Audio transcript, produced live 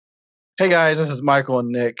Hey guys, this is Michael and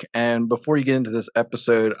Nick. And before you get into this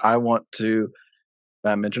episode, I want to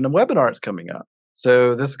mention a webinar that's coming up.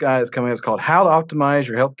 So this guy is coming up. It's called "How to Optimize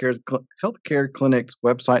Your Healthcare Clinic's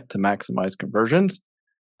Website to Maximize Conversions."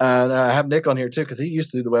 And I have Nick on here too because he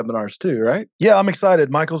used to do the webinars too, right? Yeah, I'm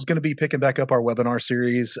excited. Michael's going to be picking back up our webinar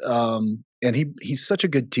series, and he's such a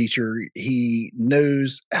good teacher. He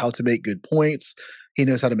knows how to make good points. He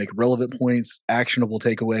knows how to make relevant points, actionable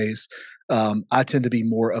takeaways. I tend to be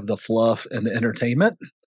more of the fluff and the entertainment.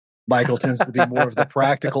 Michael tends to be more of the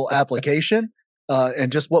practical application.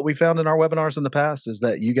 And just what we found in our webinars in the past is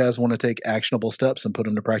that you guys want to take actionable steps and put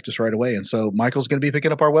them to practice right away. And so Michael's going to be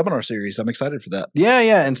picking up our webinar series. I'm excited for that.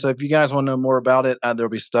 Yeah. And so if you guys want to know more about it, there'll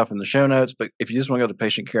be stuff in the show notes. But if you just want to go to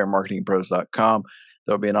patientcaremarketingpros.com,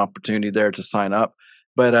 there'll be an opportunity there to sign up.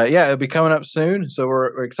 But it'll be coming up soon. So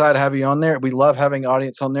we're excited to have you on there. We love having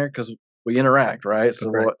audience on there because we interact, right?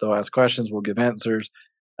 So they'll ask questions, we'll give answers,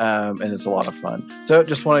 and it's a lot of fun. So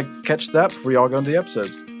just want to catch that before we all go into the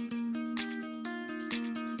episode.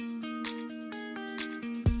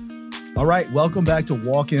 All right, welcome back to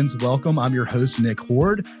Walk-Ins Welcome. I'm your host, Nick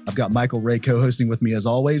Horde. I've got Michael Ray co-hosting with me as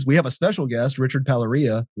always. We have a special guest, Richard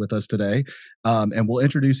Palaria, with us today, and we'll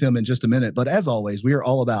introduce him in just a minute. But as always, we are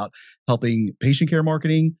all about helping patient care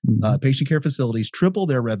marketing, patient care facilities triple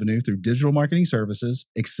their revenue through digital marketing services,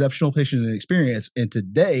 exceptional patient experience, and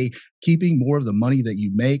today, keeping more of the money that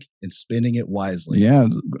you make and spending it wisely. Yeah,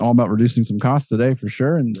 all about reducing some costs today for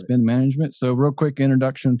sure and spend management. So real quick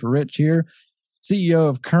introduction for Rich here. CEO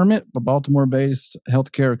of Kermit, a Baltimore-based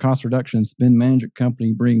healthcare cost reduction spend management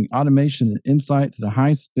company, bringing automation and insight to the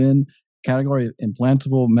high spend category of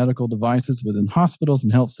implantable medical devices within hospitals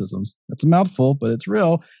and health systems. That's a mouthful, but it's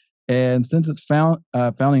real. And since its founding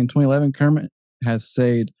in 2011, Kermit has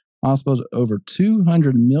saved hospitals over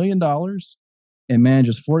 $200 million and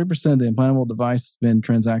manages 40% of the implantable device spend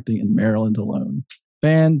transacting in Maryland alone.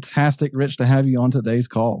 Fantastic, Rich, to have you on today's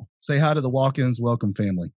call. Say hi to the Walk-Ins Welcome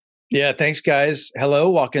family. Yeah, thanks, guys. Hello,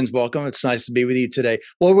 Walk-Ins Welcome. It's nice to be with you today.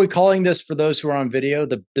 What are we calling this for those who are on video?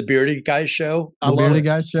 The Bearded Guys Show? The Bearded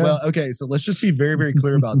Guys Show? Well, okay, so let's just be very, very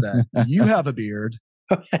clear about that. You have a beard.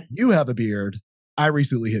 You have a beard. I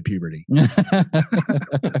recently hit puberty.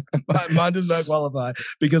 Mine does not qualify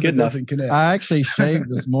because it doesn't connect. I actually shaved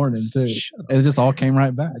this morning too. It just all came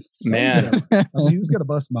right back. Man. I mean, he's going to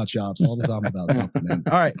bust my chops all the time about something, man.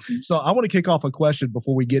 All right. So I want to kick off a question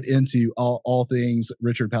before we get into all things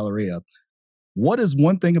Richard Palaria. What is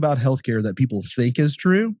one thing about healthcare that people think is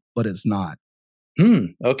true, but it's not?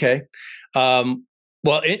 Okay.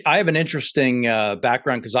 Well, I have an interesting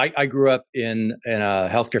background because I grew up in a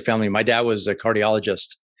healthcare family. My dad was a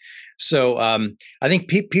cardiologist. So I think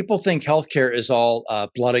people think healthcare is all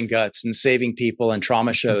blood and guts and saving people and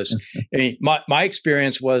trauma shows. I mean, my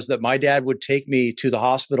experience was that my dad would take me to the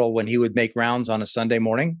hospital when he would make rounds on a Sunday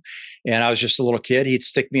morning. And I was just a little kid. He'd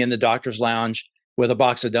stick me in the doctor's lounge with a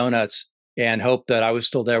box of donuts and hope that I was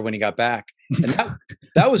still there when he got back. And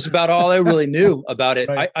that was about all I really knew about it.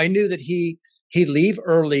 Right. I knew that he'd leave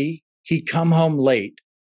early, he'd come home late.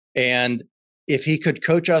 And if he could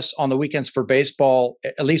coach us on the weekends for baseball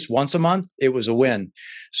at least once a month, it was a win.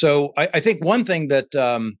 So I think one thing that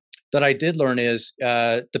I did learn is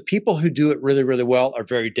the people who do it really, really well are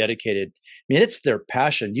very dedicated. I mean, it's their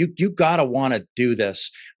passion. You got to want to do this,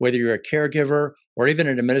 whether you're a caregiver or even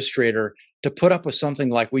an administrator, to put up with something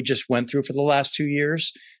like we just went through for the last 2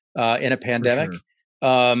 years in a pandemic.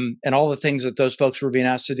 And all the things that those folks were being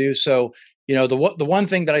asked to do. So, you know, the one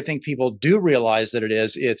thing that I think people do realize that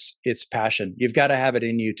it's passion. You've got to have it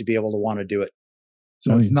in you to be able to want to do it.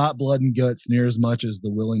 So it's not blood and guts near as much as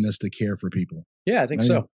the willingness to care for people. Yeah, I think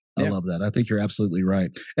so. I love that. I think you're absolutely right.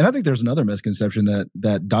 And I think there's another misconception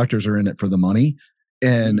that doctors are in it for the money.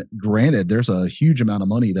 And granted, there's a huge amount of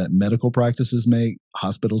money that medical practices make,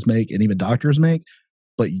 hospitals make, and even doctors make.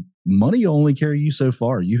 But money will only carry you so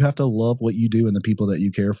far. You have to love what you do and the people that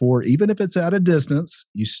you care for. Even if it's at a distance,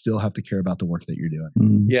 you still have to care about the work that you're doing.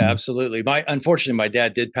 Mm-hmm. Yeah, absolutely. Unfortunately, my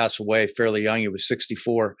dad did pass away fairly young. He was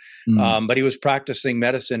 64, but he was practicing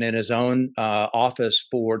medicine in his own office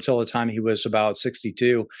until the time he was about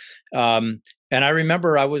 62. And I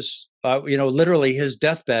remember I was, literally his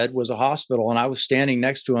deathbed was a hospital, and I was standing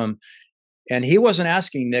next to him, and he wasn't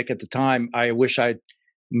asking Nick at the time, I wish I'd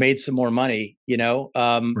made some more money,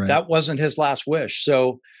 right. That wasn't his last wish.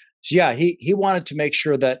 So yeah, he wanted to make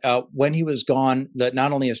sure that when he was gone, that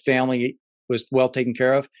not only his family was well taken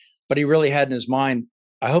care of, but he really had in his mind,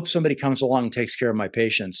 I hope somebody comes along and takes care of my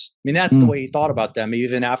patients. I mean, that's the way he thought about them,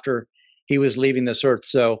 even after he was leaving this earth.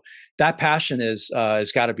 So that passion has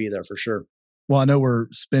got to be there for sure. Well, I know we're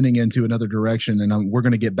spinning into another direction, and we're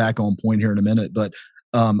going to get back on point here in a minute, but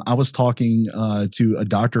I was talking to a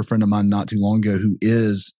doctor friend of mine not too long ago who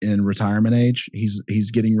is in retirement age.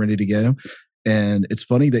 He's getting ready to go. And it's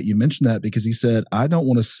funny that you mentioned that because he said, I don't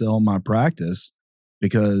want to sell my practice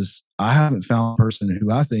because I haven't found a person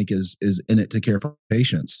who I think is in it to care for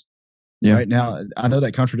patients. Yeah. Right now, I know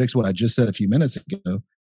that contradicts what I just said a few minutes ago,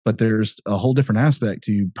 but there's a whole different aspect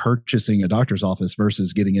to purchasing a doctor's office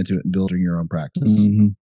versus getting into it and building your own practice. Mm-hmm.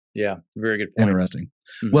 Yeah, very good point. Interesting.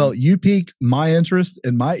 Mm-hmm. Well, you piqued my interest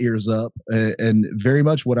and my ears up, and very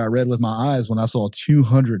much what I read with my eyes when I saw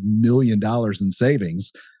 $200 million in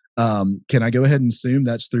savings. Can I go ahead and assume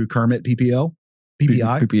that's through Kermit PPI?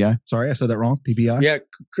 PPI. Sorry, I said that wrong. PPI? Yeah,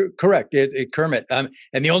 correct. Kermit. And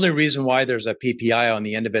the only reason why there's a PPI on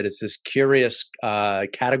the end of it is this curious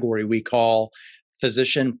category we call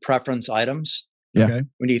physician preference items. Yeah. Okay.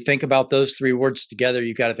 When you think about those three words together,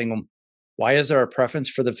 you got to think, well, why is there a preference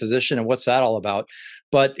for the physician and what's that all about?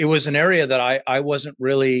 But it was an area that I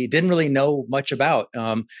didn't really know much about.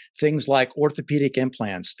 Things like orthopedic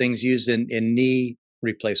implants, things used in knee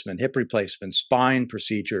replacement, hip replacement, spine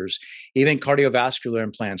procedures, even cardiovascular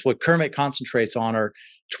implants. What Kermit concentrates on are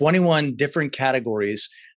 21 different categories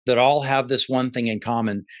that all have this one thing in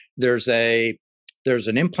common. There's an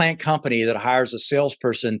implant company that hires a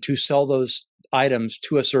salesperson to sell those items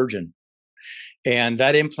to a surgeon. And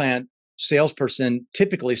that implant salesperson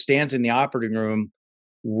typically stands in the operating room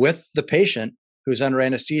with the patient who's under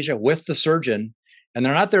anesthesia, with the surgeon, and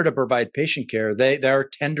they're not there to provide patient care. They're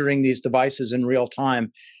tendering these devices in real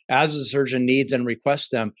time as the surgeon needs and requests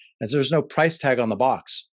them, as there's no price tag on the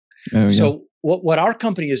box. Oh, yeah. So what our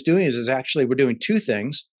company is doing is actually we're doing two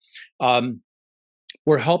things.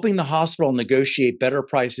 We're helping the hospital negotiate better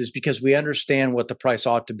prices because we understand what the price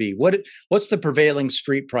ought to be. What's the prevailing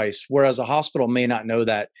street price? Whereas a hospital may not know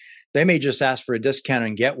that. They may just ask for a discount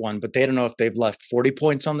and get one, but they don't know if they've left 40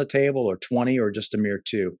 points on the table or 20 or just a mere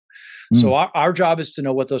 2. So our job is to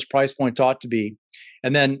know what those price points ought to be.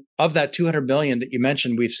 And then of that 200 million that you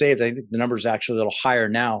mentioned, we've saved, I think the number is actually a little higher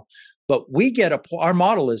now, but our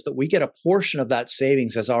model is that we get a portion of that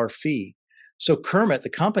savings as our fee. So Kermit, the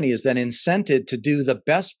company, is then incented to do the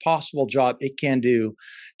best possible job it can do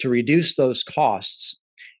to reduce those costs.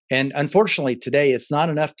 And unfortunately, today, it's not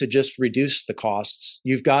enough to just reduce the costs.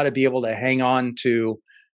 You've got to be able to hang on to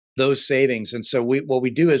those savings. And so what we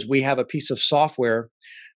do is we have a piece of software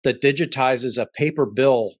that digitizes a paper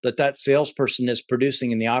bill that salesperson is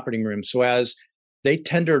producing in the operating room. So as they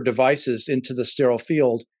tender devices into the sterile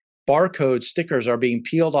field, barcode stickers are being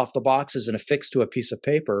peeled off the boxes and affixed to a piece of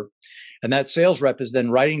paper. And that sales rep is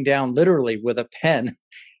then writing down literally with a pen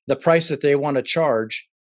the price that they want to charge,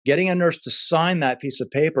 getting a nurse to sign that piece of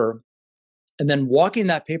paper, and then walking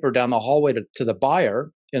that paper down the hallway to the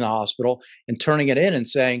buyer in the hospital and turning it in and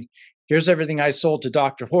saying, here's everything I sold to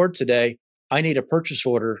Dr. Horde today. I need a purchase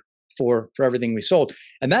order for everything we sold.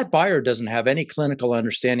 And that buyer doesn't have any clinical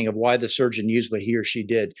understanding of why the surgeon used what he or she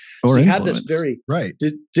did. Or so you influence. have this very right.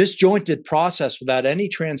 disjointed process without any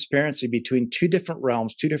transparency between two different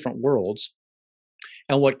realms, two different worlds.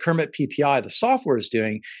 And what Kermit PPI, the software, is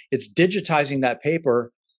doing, it's digitizing that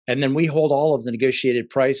paper. And then we hold all of the negotiated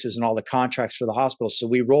prices and all the contracts for the hospital. So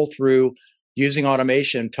we roll through using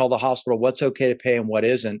automation, tell the hospital what's okay to pay and what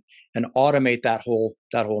isn't, and automate that whole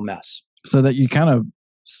mess. So that you kind of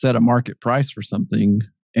set a market price for something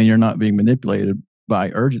and you're not being manipulated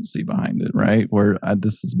by urgency behind it, right? Where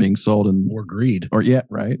this is being sold or greed,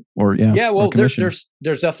 right? Well, there's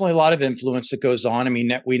definitely a lot of influence that goes on. I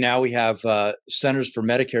mean, we have Centers for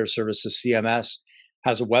Medicare Services, CMS,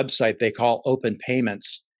 has a website they call Open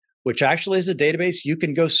Payments, which actually is a database. You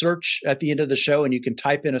can go search at the end of the show and you can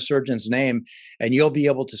type in a surgeon's name and you'll be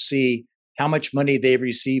able to see how much money they've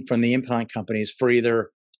received from the implant companies for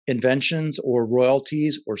either inventions or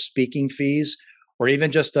royalties or speaking fees, or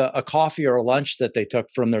even just a coffee or a lunch that they took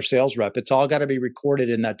from their sales rep. It's all got to be recorded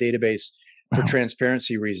in that database for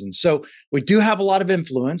transparency reasons. So we do have a lot of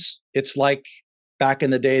influence. It's like back in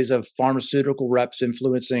the days of pharmaceutical reps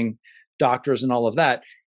influencing doctors and all of that.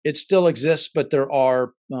 It still exists, but there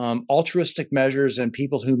are altruistic measures and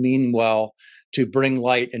people who mean well to bring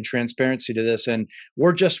light and transparency to this. And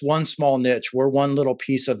we're just one small niche. We're one little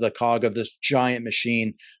piece of the cog of this giant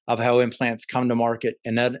machine of how implants come to market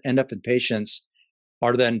and then end up in patients,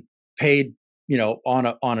 are then paid,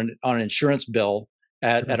 on an insurance bill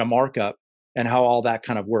at a markup, and how all that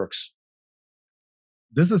kind of works.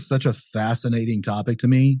 This is such a fascinating topic to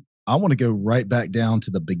me. I want to go right back down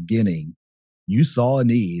to the beginning. You saw a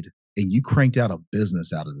need and you cranked out a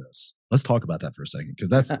business out of this. Let's talk about that for a second, because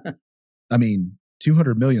that's, I mean,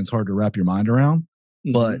 200 million is hard to wrap your mind around,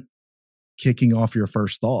 but kicking off your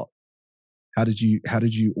first thought, How did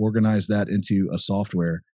you organize that into a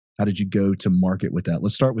software? How did you go to market with that?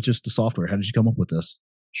 Let's start with just the software. How did you come up with this?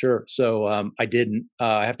 Sure. So I didn't.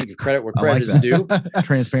 I have to give credit where I credit like is due.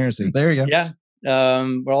 Transparency. There you go. Yeah.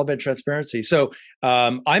 We're all about transparency. So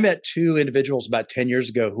I met two individuals about 10 years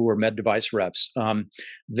ago who were med device reps.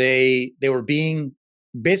 They were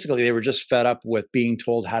they were just fed up with being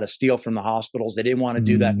told how to steal from the hospitals. They didn't want to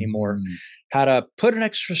do that anymore. How to put an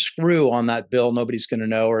extra screw on that bill nobody's going to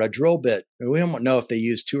know, or a drill bit. We don't know if they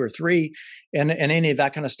use 2 or 3 and any of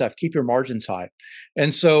that kind of stuff. Keep your margins high.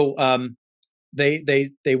 And so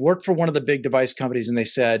they worked for one of the big device companies, and they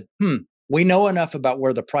said, we know enough about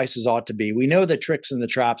where the prices ought to be. We know the tricks and the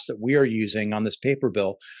traps that we are using on this paper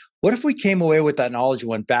bill. What if we came away with that knowledge and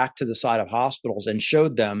went back to the side of hospitals and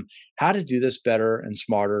showed them how to do this better and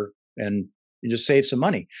smarter and just save some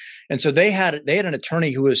money? And so they had an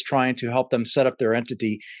attorney who was trying to help them set up their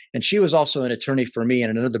entity. And she was also an attorney for me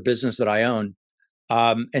in another business that I own.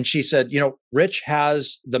 And she said, Rich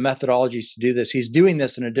has the methodologies to do this. He's doing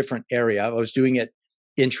this in a different area. I was doing it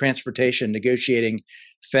in transportation, negotiating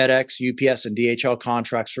FedEx, UPS, and DHL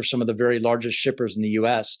contracts for some of the very largest shippers in the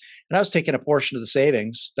US. And I was taking a portion of the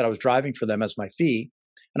savings that I was driving for them as my fee.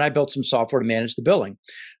 And I built some software to manage the billing.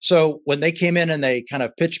 So when they came in and they kind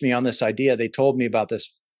of pitched me on this idea, they told me about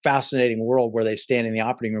this fascinating world where they stand in the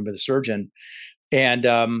operating room with a surgeon. And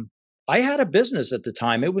I had a business at the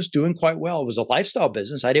time. It was doing quite well. It was a lifestyle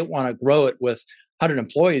business. I didn't want to grow it with 100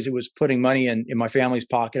 employees. It was putting money in my family's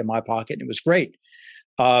pocket, in my pocket, and it was great.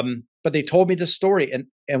 But they told me this story.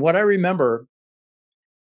 And what I remember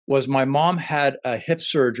was my mom had a hip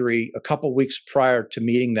surgery a couple weeks prior to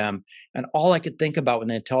meeting them. And all I could think about when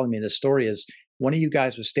they're telling me this story is one of you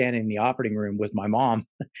guys was standing in the operating room with my mom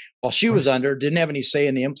while she was under, didn't have any say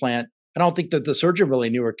in the implant. I don't think that the surgeon really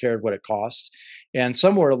knew or cared what it cost. And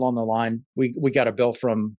somewhere along the line, we got a bill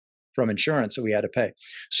from insurance that we had to pay.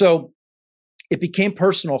 So it became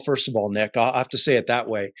personal, first of all, Nick. I'll have to say it that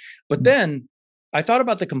way. But then I thought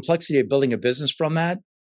about the complexity of building a business from that.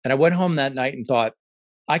 And I went home that night and thought,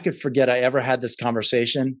 I could forget I ever had this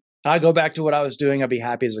conversation. I go back to what I was doing. I'd be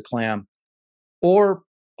happy as a clam. Or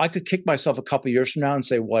I could kick myself a couple of years from now and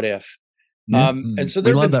say, what if? And so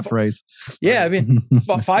we love that phrase. Yeah. I mean,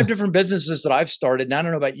 5 different businesses that I've started. And I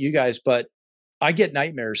don't know about you guys, but I get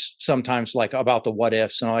nightmares sometimes like about the what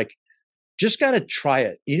ifs. And I'm like, just got to try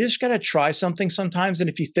it. You just got to try something sometimes. And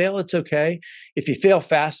if you fail, it's okay. If you fail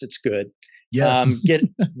fast, it's good. Yes.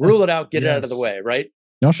 Rule it out, get it out of the way. Right.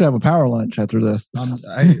 Y'all should have a power lunch after this.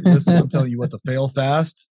 Listen, I'm telling you what, the fail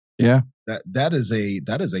fast. Yeah. That is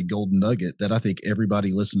a golden nugget that I think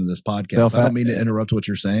everybody listening to this podcast. I don't mean to interrupt what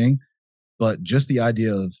you're saying, but just the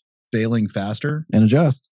idea of failing faster and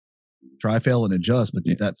adjust, try, fail, and adjust. But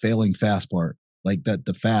that failing fast part, like that,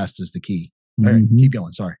 the fast is the key. All right, keep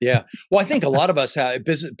going. Sorry. Yeah. Well, I think a lot of us have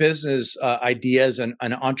business ideas and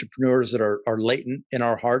entrepreneurs that are latent in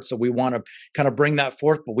our hearts. So we want to kind of bring that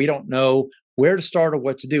forth, but we don't know where to start or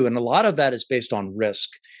what to do. And a lot of that is based on risk.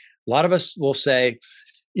 A lot of us will say,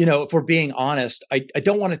 if we're being honest, I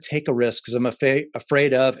don't want to take a risk because I'm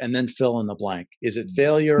afraid of, and then fill in the blank. Is it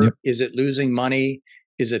failure? Yep. Is it losing money?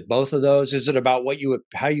 Is it both of those? Is it about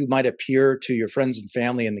how you might appear to your friends and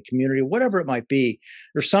family and the community, whatever it might be?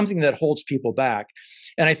 There's something that holds people back.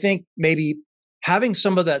 And I think maybe having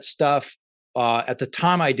some of that stuff at the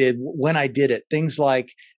time when I did it, things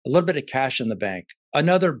like a little bit of cash in the bank,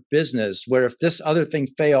 another business where if this other thing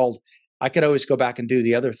failed, I could always go back and do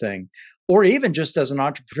the other thing. Or even just as an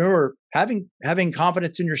entrepreneur, having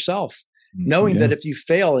confidence in yourself, knowing that if you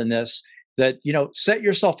fail in this, that, set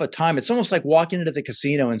yourself a time. It's almost like walking into the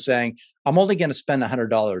casino and saying, I'm only going to spend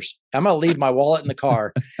 $100. I'm going to leave my wallet in the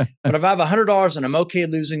car. But if I have $100 and I'm okay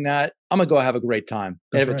losing that, I'm going to go have a great time.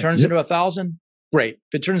 And if it turns into 1,000, great.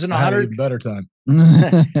 If it turns into 100, even better time.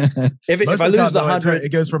 if I lose the 100,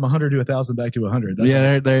 it goes from 100 to 1,000 back to 100.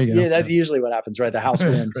 That's there you go. Yeah, that's usually what happens, right? The house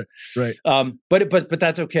wins. Right. But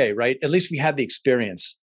that's okay, right? At least we had the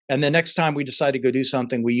experience. And the next time we decide to go do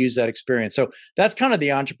something, we use that experience. So that's kind of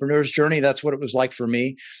the entrepreneur's journey. That's what it was like for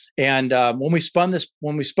me. And when we spun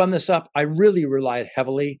this up, I really relied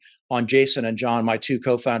heavily on Jason and John, my 2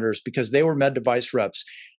 co-founders, because they were med device reps.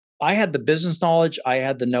 I had the business knowledge. I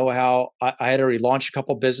had the know-how. I had already launched a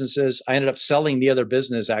couple businesses. I ended up selling the other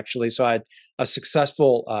business, actually. So I had a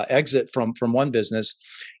successful exit from one business.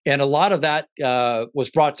 And a lot of that was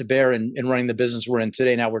brought to bear in running the business we're in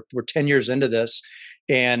today. Now we're 10 years into this,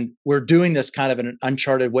 and we're doing this kind of in an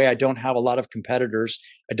uncharted way. I don't have a lot of competitors.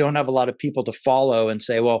 I don't have a lot of people to follow and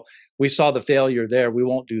say, well, we saw the failure there. We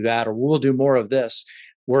won't do that, or we'll do more of this.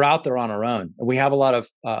 we're out there on our own. We have a lot of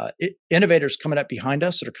innovators coming up behind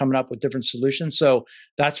us that are coming up with different solutions. So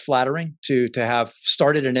that's flattering to have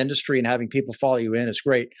started an industry, and having people follow you in is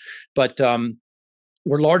great. But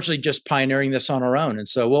we're largely just pioneering this on our own, and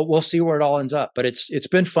so we'll see where it all ends up. But it's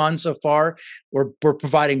been fun so far. We're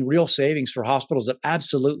providing real savings for hospitals that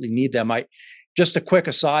absolutely need them. Just a quick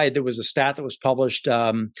aside, there was a stat that was published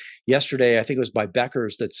yesterday, I think it was by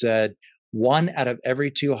Becker's, that said 1 out of every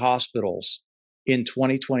 2 hospitals in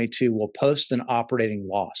 2022 will post an operating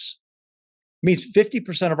loss. It means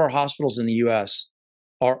 50% of our hospitals in the U.S.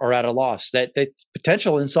 are at a loss. That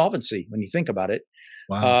potential insolvency when you think about it.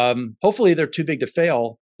 Wow. Hopefully they're too big to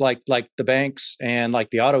fail, like the banks and like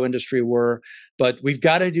the auto industry were. But we've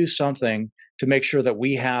got to do something to make sure that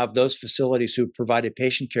we have those facilities who provided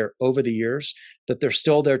patient care over the years, that they're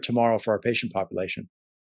still there tomorrow for our patient population.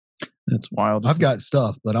 That's wild. I've got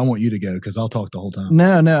stuff, but I want you to go because I'll talk the whole time.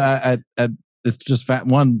 No, I it's just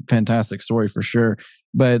one fantastic story for sure.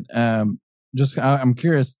 But I'm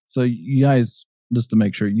curious. So you guys, just to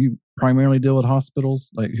make sure, you primarily deal with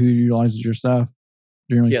hospitals, like who utilizes your staff?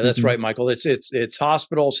 Yeah, that's right, Michael. It's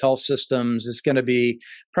hospitals, health systems. It's going to be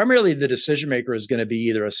primarily the decision maker is going to be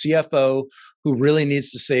either a CFO who really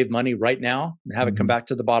needs to save money right now and have it come back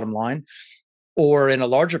to the bottom line, or in a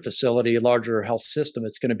larger facility, a larger health system,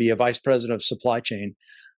 it's going to be a vice president of supply chain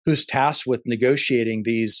who's tasked with negotiating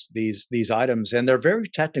these items, and they're very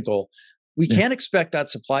technical. We can't expect that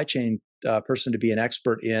supply chain person to be an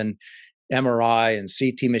expert in MRI and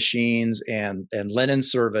CT machines and linen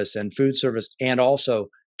service and food service, and also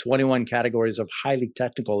 21 categories of highly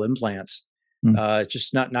technical implants. It's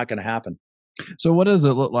just not going to happen. So what does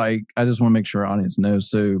it look like? I just want to make sure our audience knows.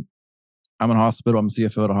 So I'm in a hospital. I'm a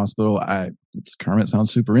CFO at a hospital. Kermit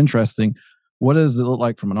sounds super interesting. What does it look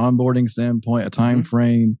like from an onboarding standpoint, a time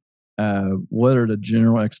frame? What are the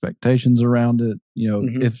general expectations around it?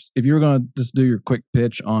 If you were going to just do your quick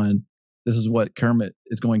pitch on this is what Kermit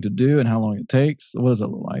is going to do and how long it takes, what does it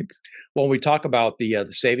look like? When we talk about the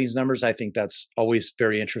savings numbers, I think that's always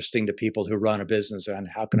very interesting to people who run a business and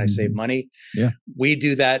how can I save money? Yeah, we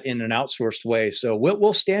do that in an outsourced way. So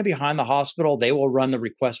we'll stand behind the hospital. They will run the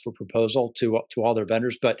request for proposal to all their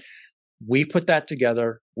vendors, but we put that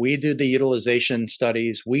together. We do the utilization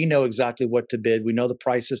studies. We know exactly what to bid. We know the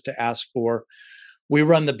prices to ask for. We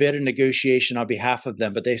run the bid and negotiation on behalf of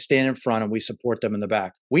them, but they stand in front and we support them in the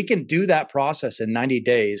back. We can do that process in 90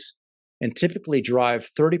 days and typically drive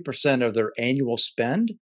 30% of their annual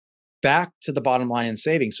spend back to the bottom line in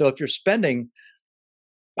savings. So if you're spending,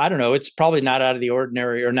 I don't know, it's probably not out of the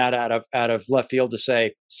ordinary or not out of left field to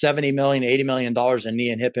say $70 million, $80 million in knee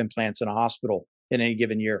and hip implants in a hospital in any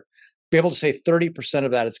given year. Be able to say 30%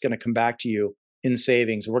 of that is going to come back to you in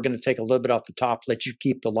savings. We're going to take a little bit off the top, let you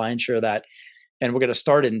keep the lion's share of that. And we're going to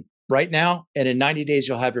start in right now. And in 90 days,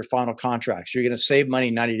 you'll have your final contracts. You're going to save money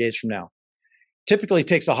 90 days from now. Typically, it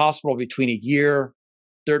takes a hospital between a year,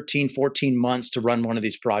 13, 14 months to run one of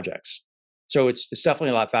these projects. So it's definitely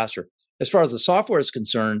a lot faster. As far as the software is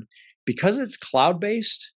concerned, because it's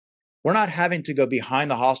cloud-based, we're not having to go behind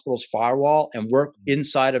the hospital's firewall and work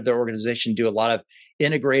inside of their organization, do a lot of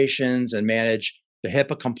integrations and manage the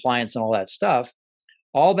HIPAA compliance and all that stuff.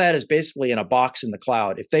 All that is basically in a box in the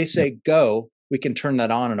cloud. If they say go, we can turn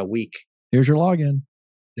that on in a week. Here's your login.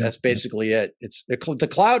 That's basically it. It's the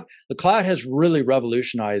cloud. The cloud has really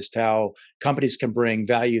revolutionized how companies can bring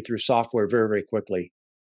value through software very, very quickly.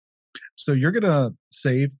 So you're going to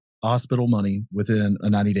save hospital money within a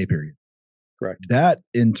 90-day period. Correct. That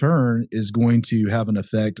in turn is going to have an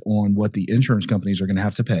effect on what the insurance companies are going to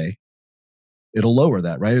have to pay. It'll lower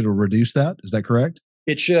that, right? It'll reduce that. Is that correct?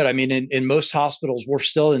 It should. I mean, in most hospitals, we're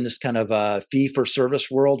still in this kind of fee-for-service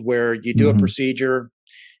world where you do a procedure,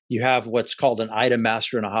 you have what's called an item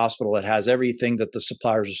master in a hospital. It has everything that the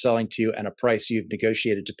suppliers are selling to you and a price you've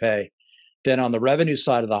negotiated to pay. Then on the revenue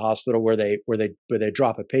side of the hospital, where they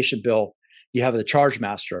drop a patient bill, you have the charge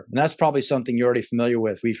master, and that's probably something you're already familiar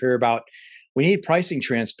with. We hear about we need pricing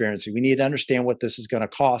transparency. We need to understand what this is going to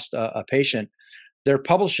cost a patient. They're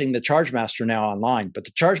publishing the charge master now online, but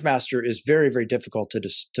the charge master is very, very difficult to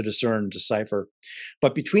discern and decipher.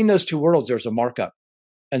 But between those two worlds, there's a markup.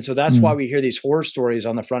 And so that's why we hear these horror stories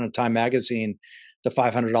on the front of Time magazine, the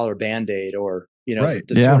 $500 Band-Aid or the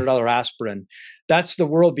 $200 aspirin. That's the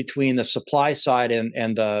world between the supply side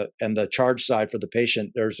and the charge side for the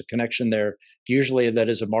patient. There's a connection there. Usually that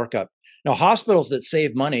is a markup. Now, hospitals that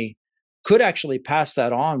save money could actually pass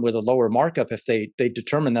that on with a lower markup if they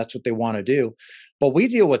determine that's what they want to do. But we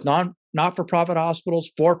deal with not-for-profit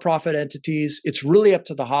hospitals, for-profit entities. It's really up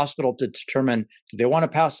to the hospital to determine, do they want to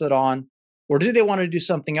pass that on? Or do they want to do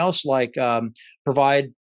something else like provide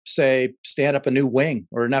say, stand up a new wing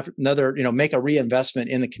or another, make a reinvestment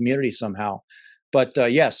in the community somehow. But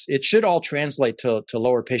yes, it should all translate to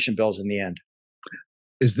lower patient bills in the end.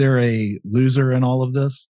 Is there a loser in all of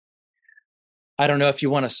this? I don't know if you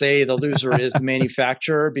want to say the loser is the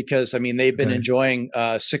manufacturer, because they've been enjoying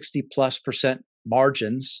 60+%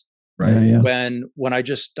 margins. Right. Yeah. When I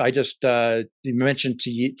just mentioned to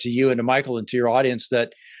you and to Michael and to your audience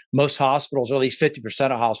that most hospitals, or at least 50%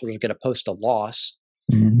 of hospitals, are going to post a loss.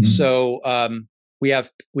 Mm-hmm. So we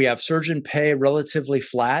have surgeon pay relatively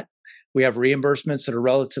flat. We have reimbursements that are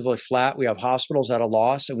relatively flat. We have hospitals at a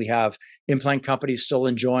loss, and we have implant companies still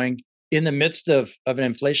enjoying, in the midst of an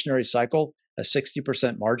inflationary cycle, a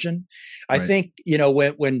 60% margin. Right. I think,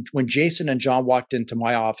 when Jason and John walked into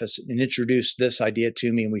my office and introduced this idea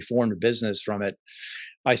to me and we formed a business from it,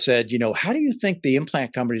 I said, how do you think the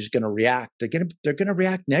implant company is going to react? They're going to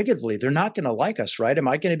react negatively. They're not going to like us, right? Am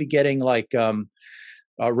I going to be getting like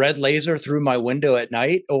a red laser through my window at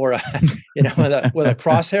night, or with a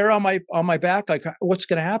crosshair on my back? Like, what's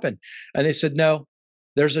going to happen? And they said, no,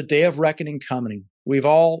 there's a day of reckoning coming. We've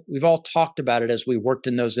all talked about it as we worked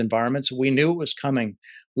in those environments. We knew it was coming.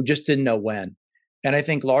 We just didn't know when. And I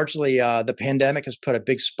think largely the pandemic has put a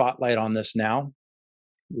big spotlight on this now.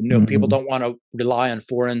 People don't want to rely on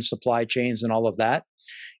foreign supply chains and all of that.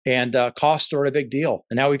 And costs are a big deal.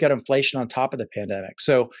 And now we've got inflation on top of the pandemic.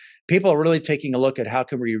 So people are really taking a look at how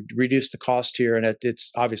can we reduce the cost here. And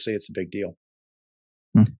it's obviously a big deal.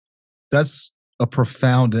 That's a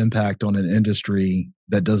profound impact on an industry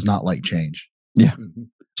that does not like change. Yeah. Mm-hmm.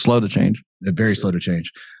 Slow to change. Very slow to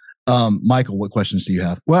change. Michael, what questions do you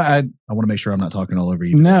have? Well, I want to make sure I'm not talking all over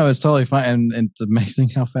you. No, it's totally fine. And it's amazing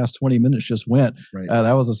how fast 20 minutes just went. Right.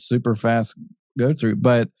 That was a super fast go through.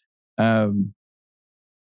 But I'm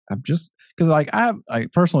just, because I have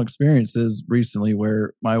personal experiences recently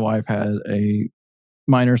where my wife had a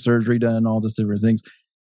minor surgery done, all these different things.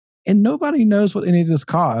 And nobody knows what any of this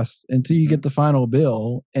costs until you get the final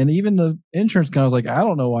bill. And even the insurance company's like, I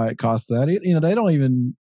don't know why it costs that. They don't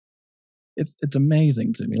even, it's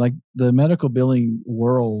amazing to me. Like, the medical billing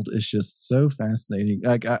world is just so fascinating.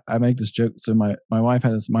 Like, I make this joke. So my wife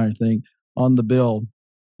had this minor thing on the bill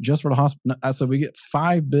just for the hospital. So we get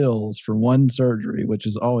 5 bills for one surgery, which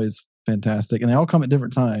is always fantastic. And they all come at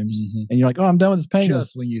different times. Mm-hmm. And you're like, oh, I'm done with this payment.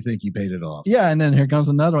 Just when you think you paid it off. Yeah. And then here comes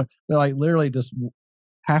another one. They're like, literally just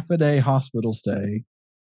half a day hospital stay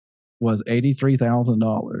was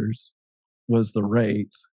 $83,000 was the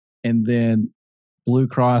rate. And then Blue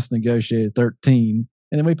Cross negotiated 13,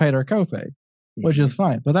 and then we paid our copay, which is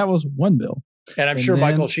fine. But that was one bill. And I'm sure,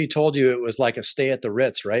 Michael, she told you it was like a stay at the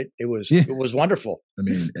Ritz, right? It was wonderful. I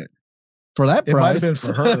mean, for that price. It might have been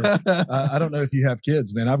for her. I don't know if you have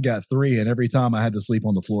kids, man. I've got 3, and every time I had to sleep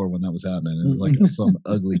on the floor when that was happening. It was like some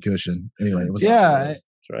ugly cushion. Anyway, it was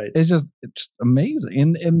right. It's just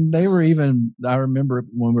amazing. And they were even, I remember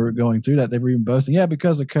when we were going through that, they were even boasting,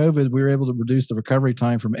 because of COVID, we were able to reduce the recovery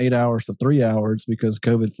time from 8 hours to 3 hours because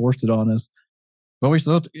COVID forced it on us. But we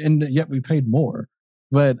still, and yet we paid more.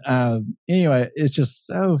 But anyway, it's just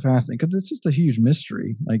so fascinating because it's just a huge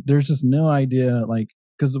mystery. Like, there's just no idea,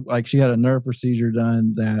 because she had a nerve procedure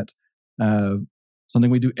done that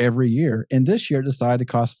something we do every year. And this year it decided to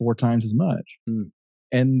cost 4 times as much.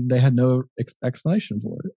 And they had no explanation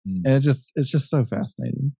for it. And it's just so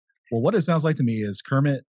fascinating. Well, what it sounds like to me is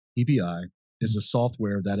Kermit EPI is a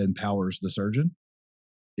software that empowers the surgeon,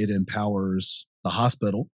 it empowers the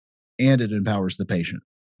hospital, and it empowers the patient.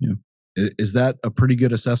 Yeah. Is that a pretty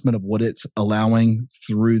good assessment of what it's allowing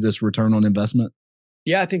through this return on investment?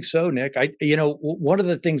 Yeah, I think so, Nick. One of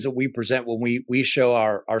the things that we present when we show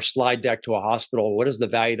our slide deck to a hospital, what is the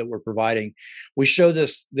value that we're providing? We show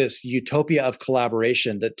this utopia of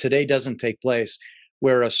collaboration that today doesn't take place,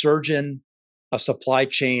 where a surgeon, a supply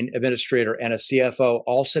chain administrator, and a CFO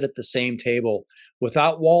all sit at the same table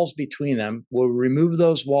without walls between them. We'll remove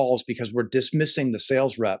those walls because we're dismissing the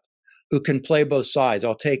sales rep who can play both sides.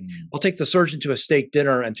 I'll take the surgeon to a steak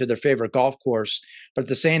dinner and to their favorite golf course, but at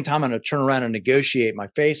the same time, I'm going to turn around and negotiate my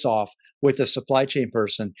face off with the supply chain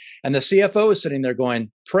person. And the CFO is sitting there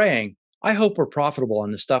praying, I hope we're profitable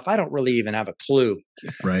on this stuff. I don't really even have a clue.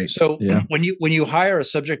 Right. So when you hire a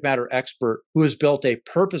subject matter expert who has built a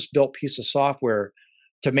purpose-built piece of software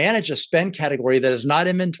to manage a spend category that is not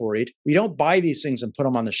inventoried, we don't buy these things and put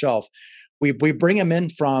them on the shelf. We bring them in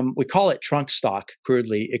from, we call it trunk stock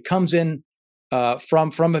crudely. It comes in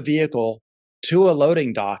from a vehicle to a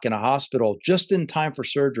loading dock in a hospital just in time for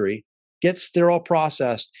surgery, gets sterile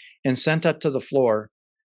processed and sent up to the floor.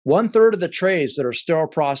 1/3 of the trays that are sterile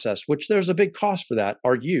processed, which there's a big cost for that,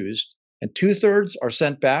 are used, and 2/3 are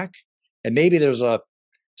sent back. And maybe there's a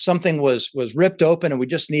something was ripped open and we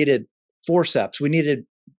just needed forceps. We needed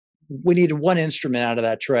one instrument out of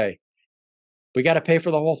that tray. We got to pay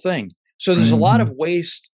for the whole thing. So there's a lot of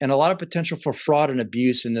waste and a lot of potential for fraud and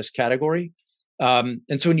abuse in this category. And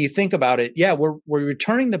so when you think about it, yeah, we're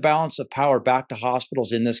returning the balance of power back to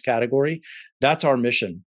hospitals in this category. That's our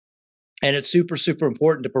mission. And it's super, super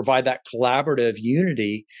important to provide that collaborative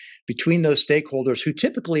unity between those stakeholders who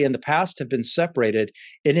typically in the past have been separated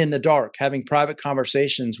and in the dark, having private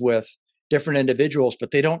conversations with different individuals,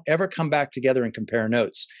 but they don't ever come back together and compare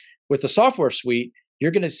notes. With the software suite,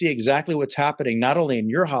 you're going to see exactly what's happening, not only in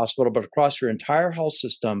your hospital, but across your entire health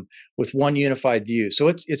system with one unified view. So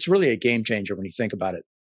it's really a game changer when you think about it.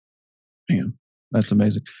 Man, that's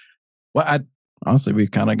amazing. Well, honestly, we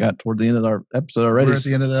kind of got toward the end of our episode already. We're at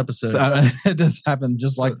the end of the episode. It just happened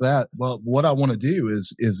just like that. Well, what I want to do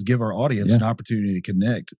is give our audience an opportunity to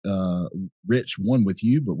connect, Rich, one with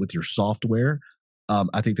you, but with your software.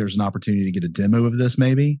 I think there's an opportunity to get a demo of this,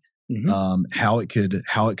 maybe how it could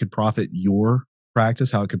profit your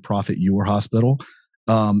practice, how it could profit your hospital.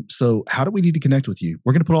 So how do we need to connect with you?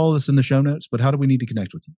 We're going to put all of this in the show notes, but how do we need to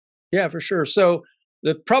connect with you? Yeah, for sure. So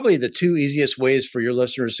probably the two easiest ways for your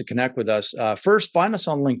listeners to connect with us. First, find us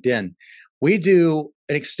on LinkedIn. We do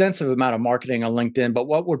an extensive amount of marketing on LinkedIn, but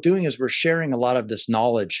what we're doing is we're sharing a lot of this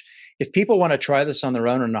knowledge. If people want to try this on their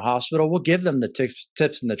own in a hospital, we'll give them the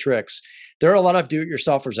tips and the tricks. There are a lot of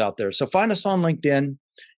do-it-yourselfers out there. So find us on LinkedIn.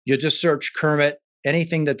 You'll just search Kermit.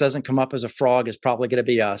 Anything that doesn't come up as a frog is probably going to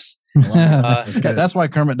be us. That's why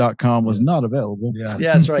Kermit.com was not available. Yeah,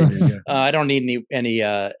 that's right. I don't need any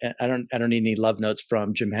I don't need any love notes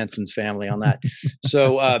from Jim Henson's family on that.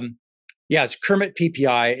 So it's Kermit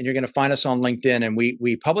PPI, and you're going to find us on LinkedIn. And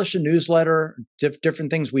we publish a newsletter,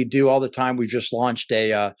 different things we do all the time. We've just launched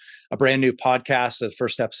a brand new podcast. The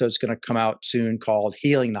first episode is going to come out soon called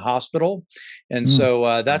Healing the Hospital. And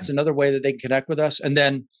so that's another way that they can connect with us. And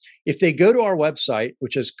then if they go to our website,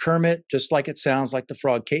 which is Kermit, just like it sounds like the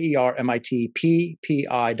frog,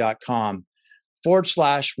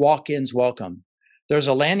 KERMITPPI.com/walk-ins welcome. There's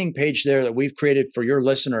a landing page there that we've created for your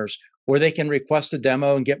listeners where they can request a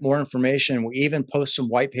demo and get more information. We even post some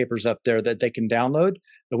white papers up there that they can download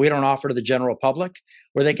that we don't offer to the general public,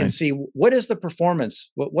 where they can see what is the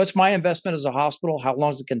performance, what's my investment as a hospital, how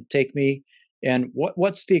long is it going to take me, and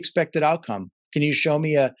what's the expected outcome. Can you show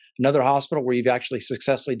me another hospital where you've actually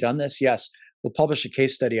successfully done this? Yes. We'll publish a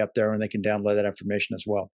case study up there and they can download that information as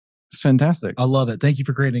well. It's fantastic. I love it. Thank you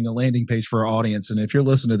for creating a landing page for our audience. And if you're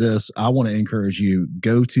listening to this, I want to encourage you,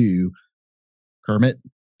 go to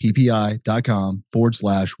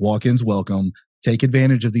KermitPPI.com/walk-ins welcome. Take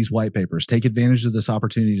advantage of these white papers. Take advantage of this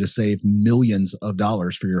opportunity to save millions of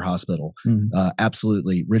dollars for your hospital.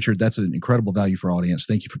 Absolutely. Richard, that's an incredible value for our audience.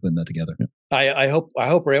 Thank you for putting that together. I hope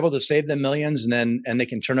we're able to save them millions and they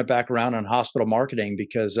can turn it back around on hospital marketing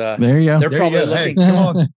because there you go. They're probably looking. Hey, come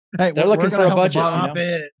on. Hey, they're looking for a budget.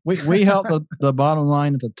 We help the bottom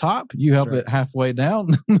line at the top. You help it halfway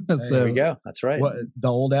down. So, there we go. That's right. The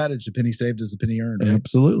old adage, a penny saved is a penny earned. Right?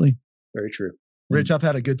 Absolutely. Very true. Rich, I've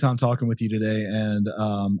had a good time talking with you today, and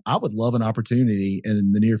I would love an opportunity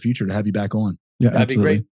in the near future to have you back on. Yeah, that'd be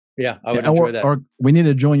great. Yeah, I would enjoy that. Or we need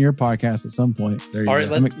to join your podcast at some point. All right,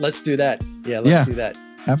 let's do that. Yeah, let's do that.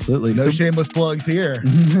 Absolutely. No shameless plugs here.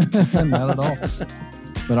 Not at all.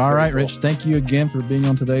 But all right, Rich, thank you again for being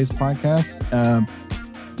on today's podcast.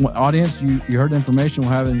 Audience, you heard the information.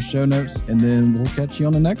 We'll have it in the show notes, and then we'll catch you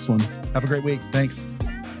on the next one. Have a great week. Thanks.